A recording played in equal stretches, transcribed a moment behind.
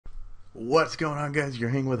What's going on, guys? You're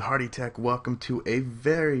hanging with Hardy Tech. Welcome to a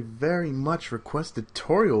very much requested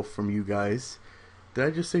tutorial from you guys. Did I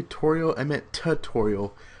just say tutorial? I meant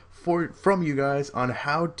tutorial from you guys on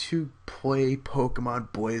how to play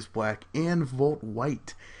Pokemon Blaze Black and Volt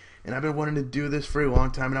White. And I've been wanting to do this for a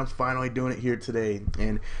long time, and I'm finally doing it here today.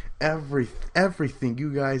 And everything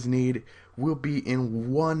you guys need will be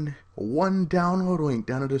in one download link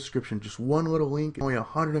down in the description. Just one little link, only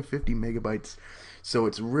 150 megabytes. So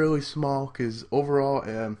it's really small because overall,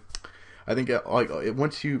 I think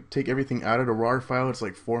once you take everything out of the RAR file, it's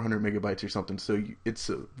like 400 megabytes or something. So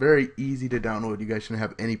it's very easy to download. You guys shouldn't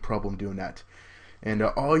have any problem doing that. And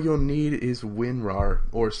all you'll need is WinRAR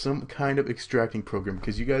or some kind of extracting program,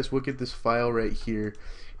 because you guys look at this file right here.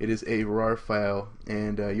 It is a RAR file,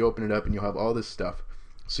 and you open it up and you'll have all this stuff.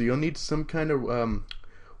 So you'll need some kind of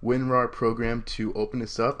WinRAR program to open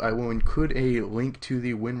this up. I will include a link to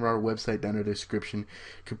the WinRAR website down in the description,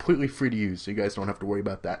 completely free to use, so you guys don't have to worry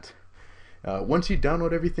about that. Once you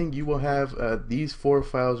download everything, you will have these 4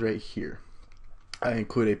 files right here. I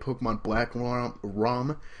include a Pokemon Black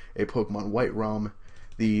ROM, a Pokemon White ROM,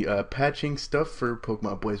 the patching stuff for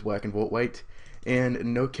Pokemon Blaze Black and Volt White,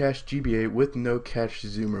 and no cache GBA with no cache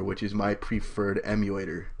Zoomer, which is my preferred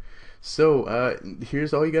emulator. So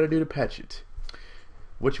here's all you got to do to patch it.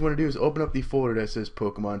 What you want to do is open up the folder that says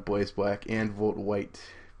Pokemon Blaze Black and Volt White.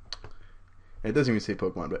 And it doesn't even say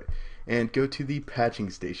Pokemon, but and go to the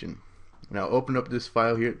patching station. Now open up this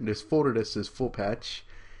file here, this folder that says Full Patch,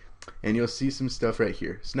 and you'll see some stuff right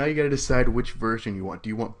here. So now you got to decide which version you want. Do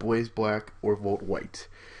you want Blaze Black or Volt White?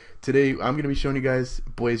 Today I'm going to be showing you guys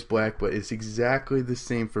Blaze Black, but it's exactly the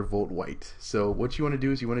same for Volt White. So what you want to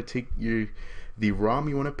do is you want to take the ROM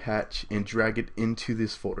you want to patch and drag it into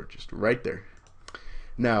this folder, just right there.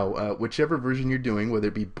 Now, whichever version you're doing, whether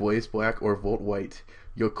it be Blaze Black or Volt White,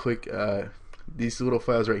 you'll click these little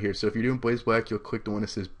files right here. So if you're doing Blaze Black, you'll click the one that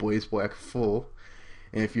says Blaze Black Full.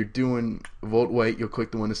 And if you're doing Volt White, you'll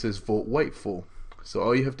click the one that says Volt White Full. So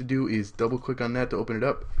all you have to do is double click on that to open it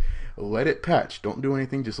up. Let it patch. Don't do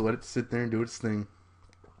anything. Just let it sit there and do its thing.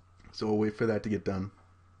 So we'll wait for that to get done.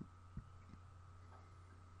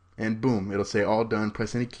 And boom, it'll say all done.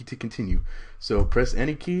 Press any key to continue. So press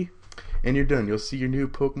any key, and you're done. You'll see your new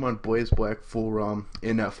Pokemon Blaze Black full ROM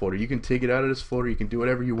in that folder. You can take it out of this folder. You can do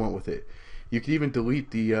whatever you want with it. You can even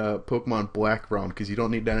delete the Pokemon Black ROM because you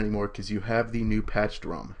don't need that anymore because you have the new patched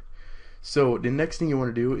ROM. So the next thing you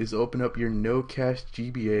want to do is open up your no cache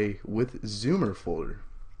GBA with Zoomer folder.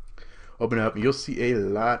 Open it up and you'll see a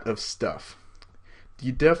lot of stuff.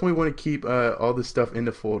 You definitely want to keep all this stuff in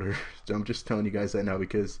the folder. So I'm just telling you guys that now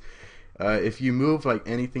because if you move like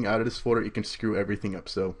anything out of this folder, it can screw everything up.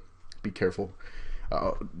 So be careful.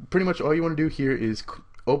 Pretty much all you want to do here is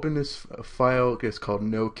open this file. It's called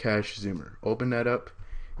No Cache Zoomer. Open that up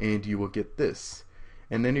and you will get this.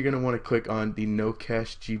 And then you're going to want to click on the No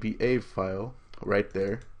Cache GBA file right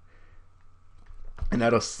there. And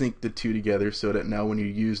that'll sync the two together so that now when you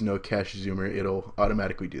use No Cache Zoomer, it'll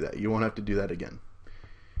automatically do that. You won't have to do that again.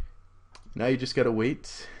 Now you just got to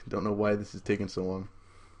wait. Don't know why this is taking so long.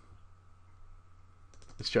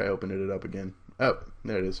 Let's try opening it up again. Oh,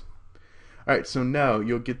 there it is. Alright, so now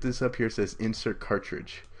you'll get this up here. It says insert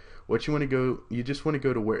cartridge. What you want to go, you just want to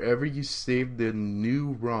go to wherever you saved the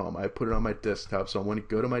new ROM. I put it on my desktop, so I want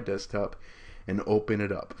to go to my desktop and open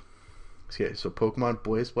it up. Okay, so Pokemon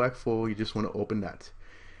Blaze Black Full, you just want to open that.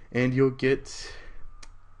 And you'll get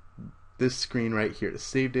this screen right here. The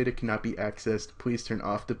save data cannot be accessed. Please turn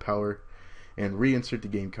off the power and reinsert the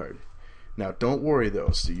game card. Now don't worry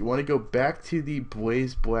though, so you want to go back to the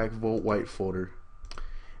Blaze Black Volt White folder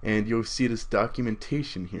and you'll see this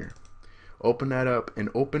documentation here. Open that up and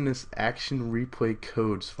open this action replay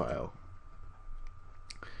codes file.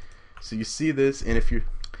 So you see this, and if you're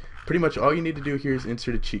pretty much all you need to do here is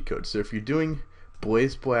insert a cheat code. So if you're doing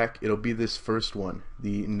Blaze Black, it'll be this first one,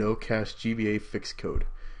 the no cache GBA fix code.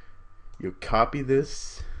 You'll copy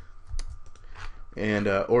this, and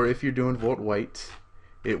or if you're doing Volt White,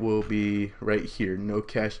 it will be right here, no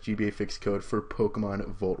cache GBA fix code for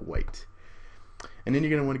Pokemon Volt White. And then you're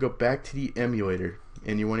going to want to go back to the emulator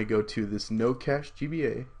and you want to go to this no cache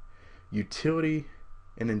GBA, utility,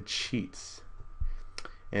 and then cheats.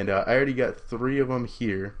 And I already got 3 of them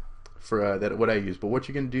here for what I use. But what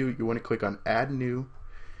you're going to do, you want to click on add new.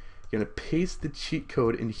 You're going to paste the cheat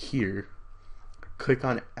code in here, click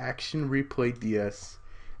on action replay DS,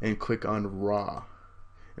 and click on raw,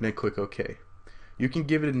 and then click OK. You can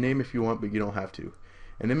give it a name if you want, but you don't have to.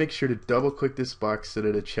 And then make sure to double click this box so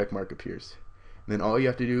that a check mark appears. And then all you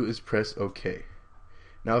have to do is press OK.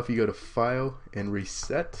 Now if you go to File and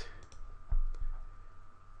Reset,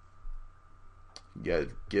 Yeah,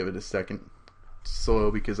 give it a second. Slow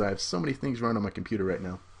because I have so many things running on my computer right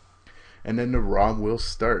now. And then the ROM will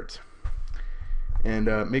start.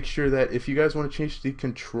 And make sure that if you guys want to change the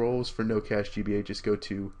controls for No Cache GBA, just go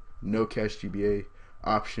to No Cache GBA,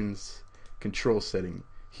 Options, Control Setting.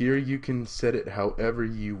 Here you can set it however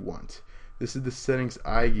you want. This is the settings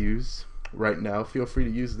I use right now. Feel free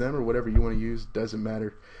to use them or whatever you want to use. Doesn't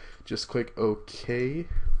matter. Just click OK.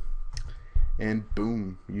 And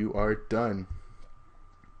boom, you are done.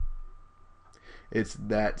 It's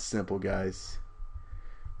that simple, guys.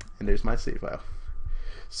 And there's my save file.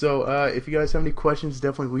 So if you guys have any questions,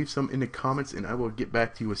 definitely leave some in the comments and I will get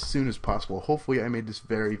back to you as soon as possible. Hopefully I made this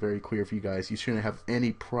very, very clear for you guys. You shouldn't have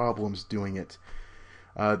any problems doing it.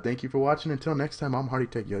 Thank you for watching. Until next time, I'm Hardy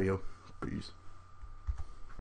Tech Yo-Yo. Peace.